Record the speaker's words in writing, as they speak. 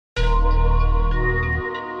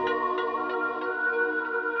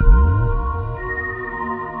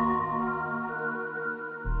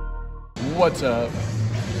What's up,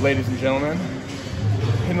 ladies and gentlemen?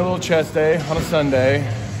 In a little chest day on a Sunday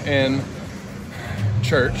in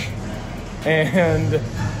church, and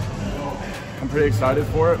I'm pretty excited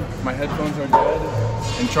for it. My headphones are dead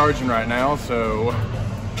and charging right now, so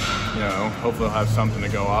you know, hopefully I'll have something to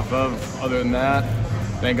go off of. Other than that,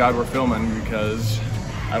 thank God we're filming because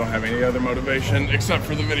I don't have any other motivation except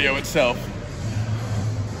for the video itself.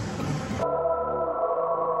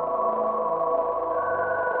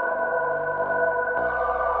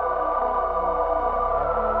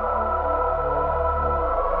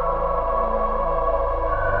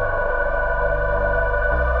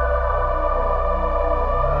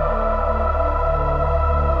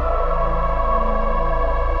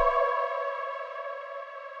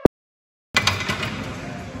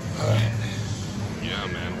 Yeah,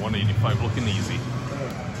 man, 185 looking easy.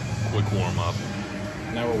 Quick warm up.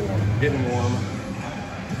 Now we're warm, getting warm.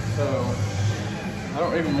 So, I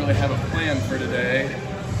don't even really have a plan for today.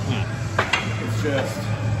 It's just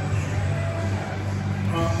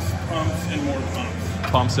pumps, and more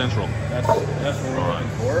pumps. Pump Central. That's what we're looking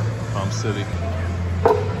for. Pump City.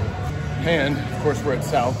 And, of course, we're at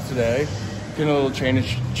South today. Getting a little change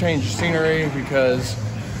of scenery because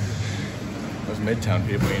those Midtown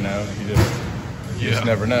people, you know, you just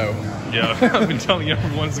never know. Yeah, I've been telling you,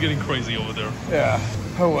 everyone's getting crazy over there. Yeah.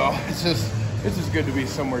 Oh well, it's just good to be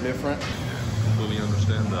somewhere different. Completely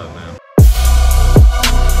understand that, man.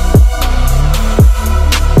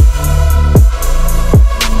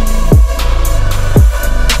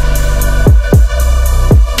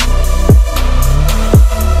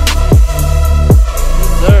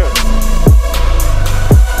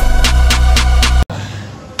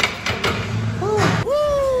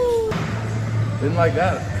 Didn't like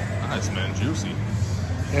that. Nice, man, juicy.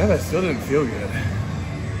 Yeah, that still didn't feel good.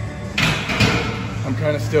 I'm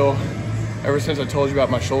kind of still, ever since I told you about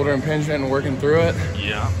my shoulder impingement and working through it.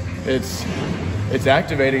 Yeah. It's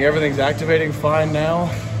activating. Everything's activating fine now.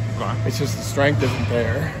 Okay. It's just the strength isn't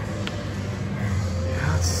there.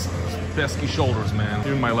 Yeah, it's pesky shoulders, man.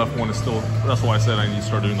 Even my left one is still, that's why I said I need to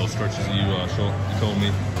start doing those stretches that you told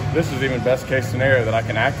me. This is even best case scenario that I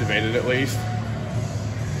can activate it at least.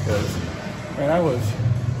 Because, man, I was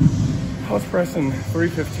pressing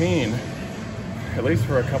 315, at least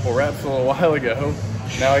for a couple reps a little while ago.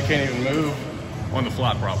 Now I can't even move. On the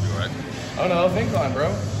flat probably, right? Oh no, incline, bro.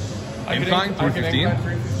 Incline? 315?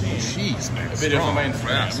 315. Jeez, man. Video on my Instagram.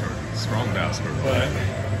 Bastard. Strong bastard. But,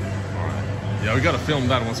 Alright. Yeah, we gotta film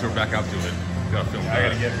that once we're back out to it. We gotta film that.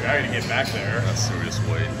 I gotta get back there. That's serious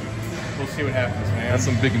weight. We'll see what happens, man. That's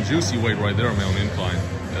some big and juicy weight right there, man, on the incline.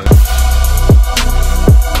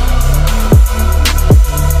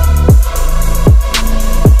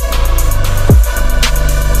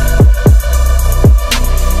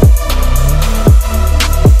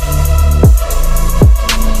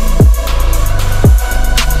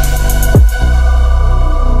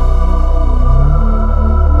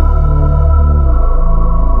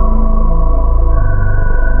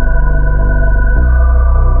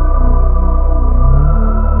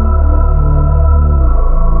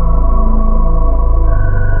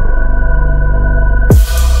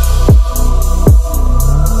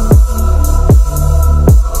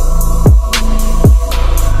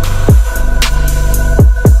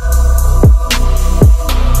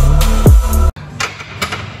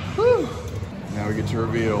 To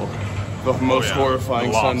reveal the most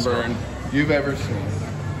horrifying sunburn you've ever seen.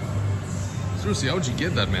 Seriously, how would you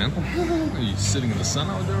get that, man? Are you sitting in the sun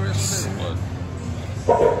out there yesterday or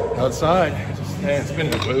what? Outside. It's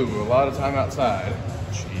been a lot of time outside.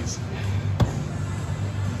 Jeez.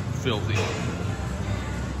 Filthy.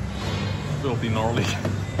 Filthy gnarly.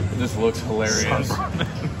 It just looks hilarious. Sunburn.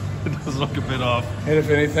 It does look a bit off. And if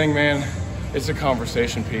anything, man, it's a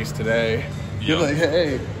conversation piece today. You're like,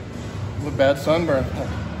 hey, a bad sunburn.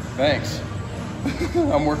 Thanks.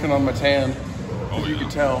 I'm working on my tan. Oh, you can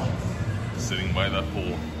tell. Sitting by that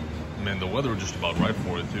pool. Man, the weather was just about right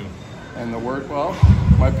for it too. And well,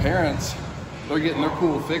 my parents, they're getting their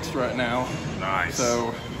pool fixed right now. Nice.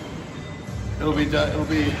 So it'll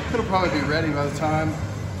probably be ready by the time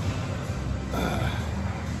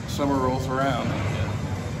summer rolls around. Yeah.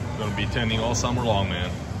 Gonna be tending all summer long,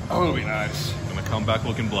 man. Oh, it'll be nice. Gonna come back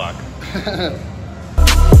looking black.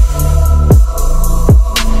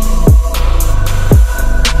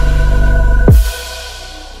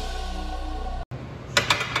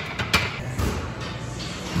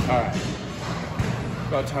 Alright,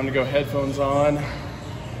 about time to go headphones on.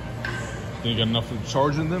 Think you got enough to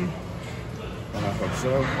charge in them? I hope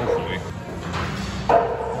so. Hopefully.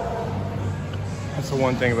 That's the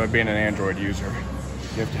one thing about being an Android user.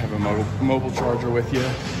 You have to have a mobile charger with you.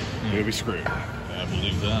 you'll be screwed. I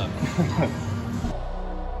believe that.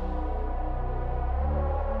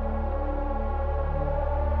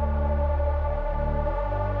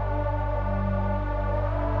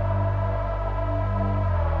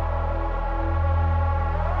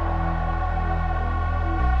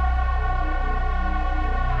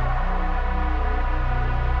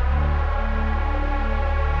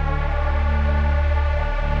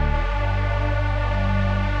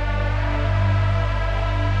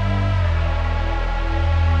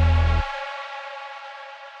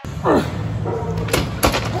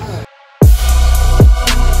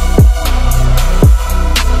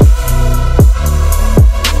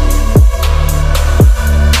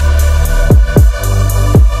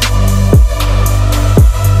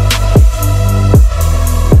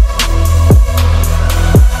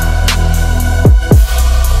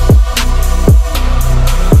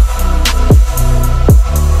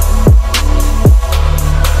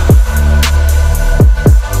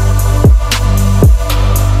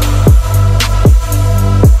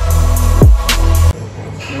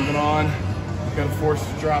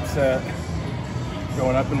 Drop set,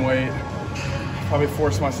 going up in weight, probably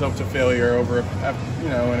force myself to failure over, you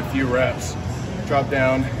know, in a few reps. Drop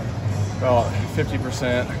down about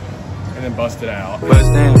 50% and then bust it out.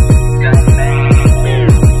 Bust down.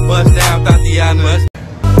 Bust down, Tatiana.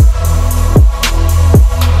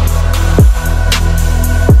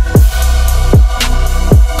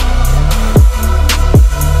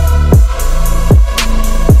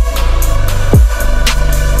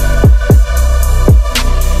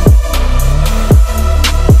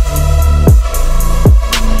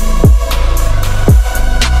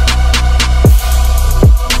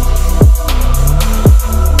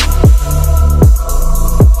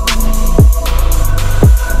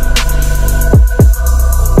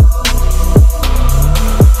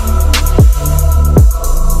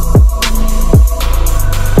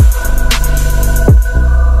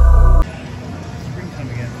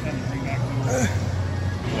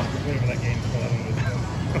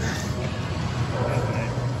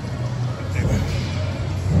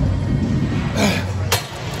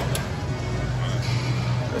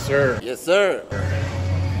 Yes, sir. Yes, sir.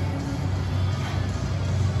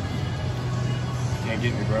 Can't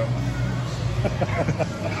get me, bro.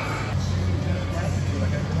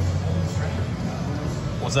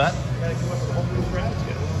 What's that?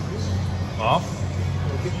 Off?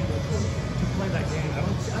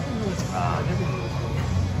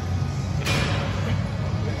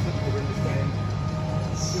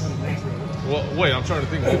 Well, wait, I'm trying to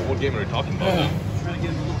think what game are we talking about?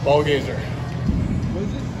 Ball gazer.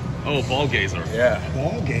 Oh, ball gazer. Yeah.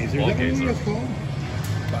 Ball gazer? Ball Is that gazer. what it's called?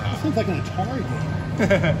 That sounds like an Atari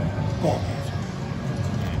game. Ball gazer.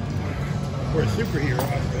 Or a superhero, I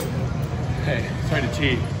suppose. Hey, it's rated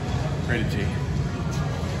T. Rated T.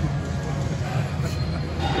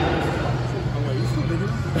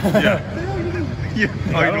 Yeah. Yeah.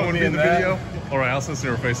 Oh, I you don't don't want to be need in the that. video? Alright, I'll censor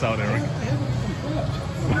your face out, Eric.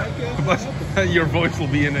 But your voice will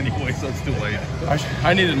be in anyway, so it's too late.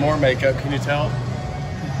 I needed more makeup, can you tell?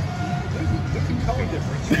 There's a color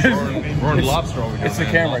difference. We're in lobster over here. It's the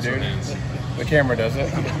man. camera, Lobster dude. hands. The camera does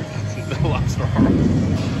it. The lobster arm.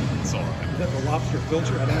 It's alright. Is that the lobster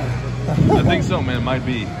filter? I don't know. I think so, man. Might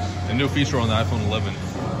be. A new feature on the iPhone 11.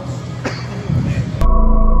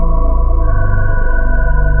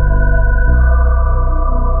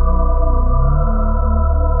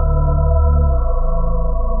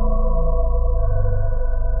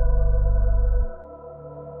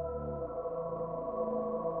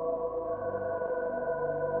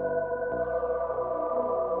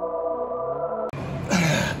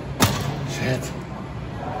 Shit.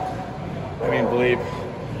 I mean, believe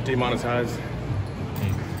demonetized.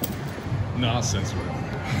 No, I'll censor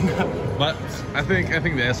it. But I think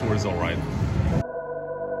the S word is alright.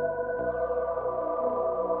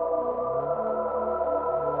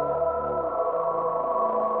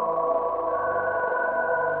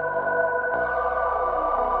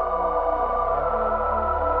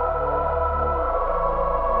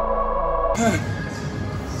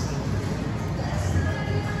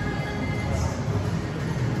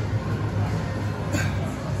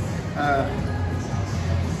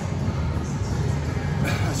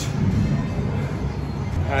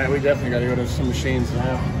 All right, we definitely got to go to some machines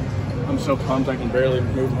now. I'm so pumped I can barely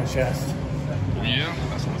move my chest. Yeah,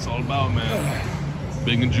 that's what it's all about, man.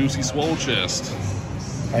 Big and juicy swole chest.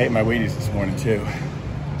 I ate my Wheaties this morning too.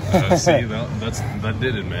 See, that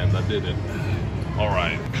did it, man. That did it. All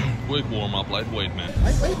right, quick warm up, lightweight, man.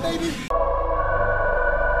 Lightweight, baby.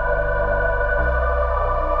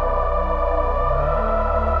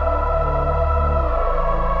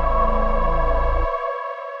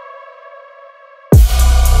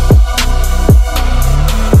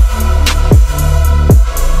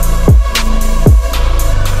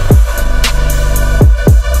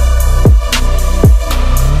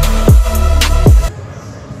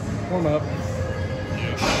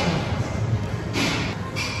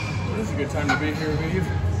 believe.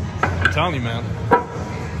 I'm telling you, man.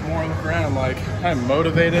 The more I look around, I'm like, I'm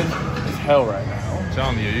motivated as hell right now. I'm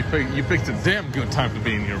telling you, you picked a damn good time to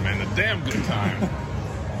be in here, man. A damn good time.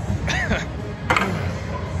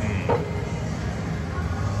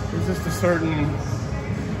 There's just a certain,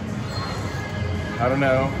 I don't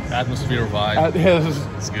know, Atmosphere vibe. yeah,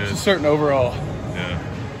 It's good. a certain overall Yeah.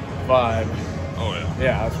 vibe. Oh yeah.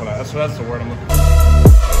 Yeah, that's the word I'm looking for.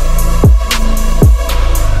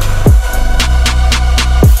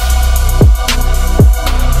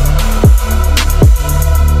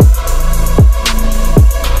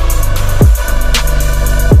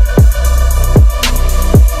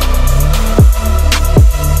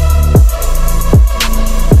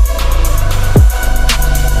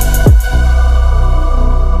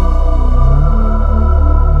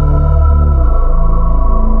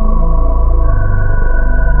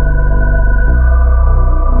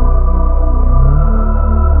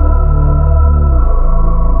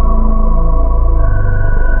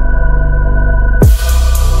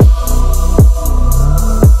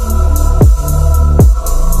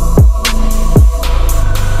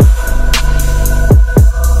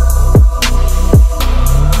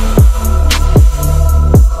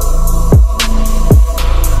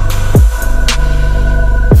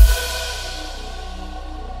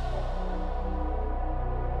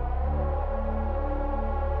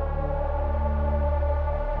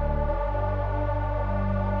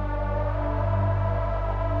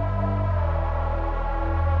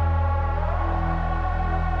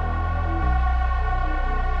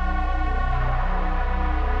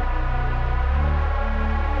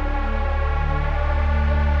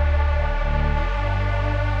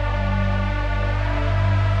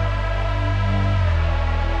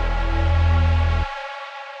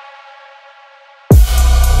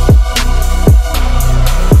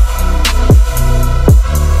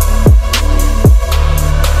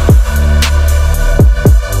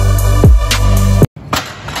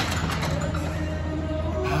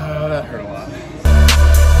 That hurt a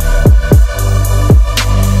lot.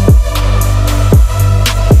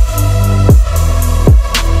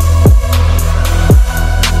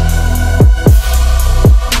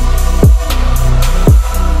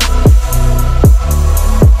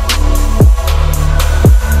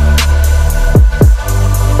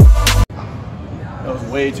 That was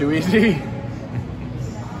way too easy.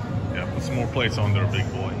 Yeah, put some more plates on there, big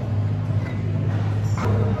boy.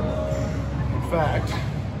 In fact,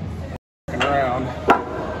 around.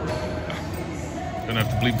 Gonna have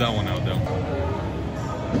to bleep that one out, though.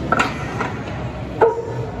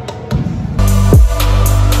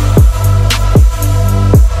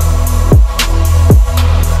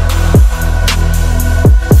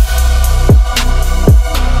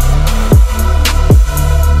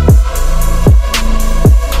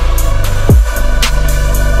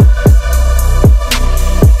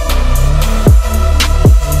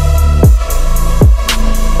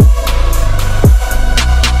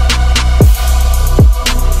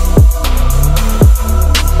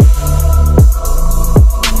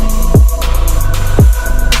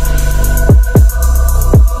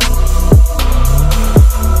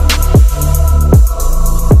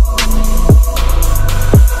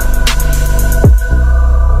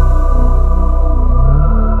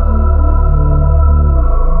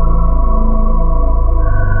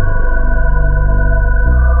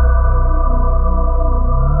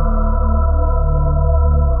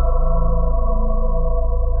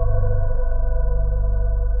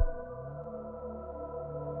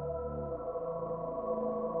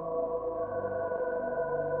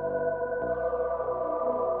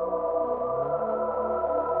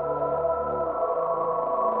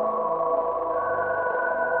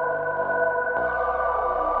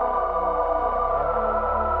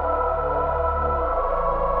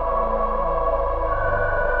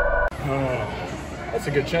 That's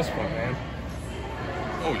a good chest pump, man.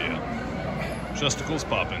 Oh yeah. Chesticles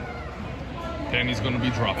popping. Penny's gonna be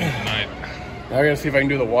dropping tonight. Now I gotta see if I can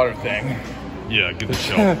do the water thing. Yeah, get the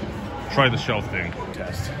shelf. Try the shelf thing.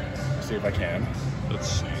 Test. See if I can. Let's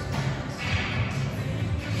see.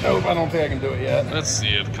 Nope, I don't think I can do it yet. Let's see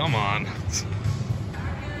it. Come on.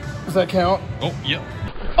 Does that count? Oh, yep.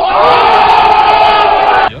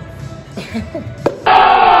 Yep.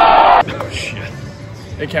 Oh, shit.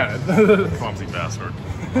 It counted. Clumsy bastard.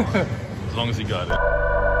 As long as he got it.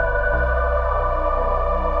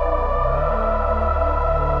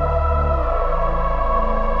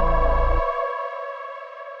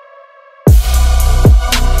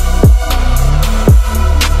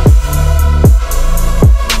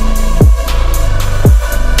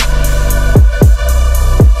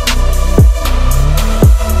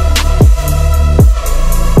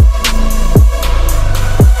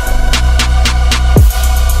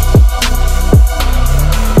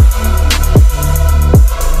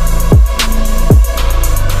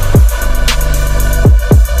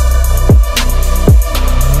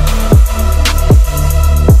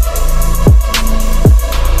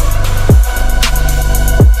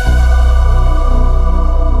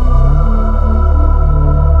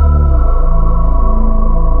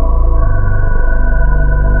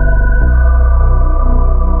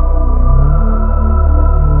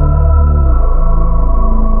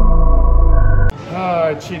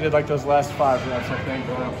 did like those last 5 reps, I think.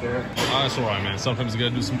 I don't care. That's all right, man. Sometimes you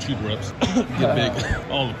gotta do some cheap reps. Get big.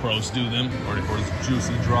 All the pros do them. Ready for this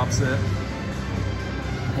juicy drop set?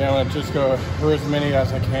 Yeah, I'm gonna just go for as many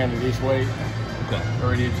as I can at each weight. Okay.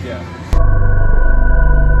 Or at each, yeah.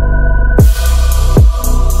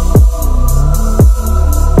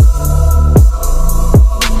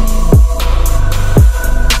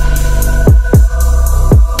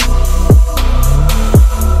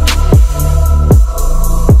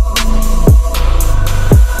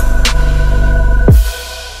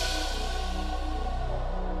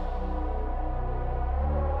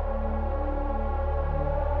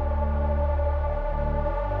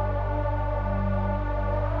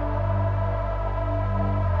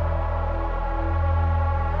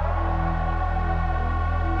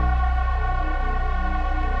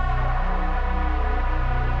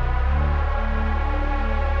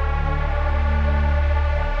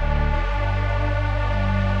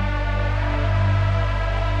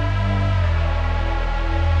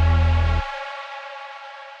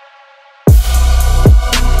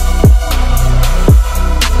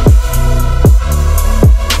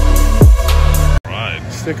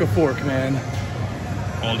 Stick a fork, man.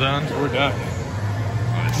 All done? We're done.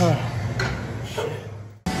 Nice.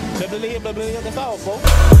 Believe, that's all, folks.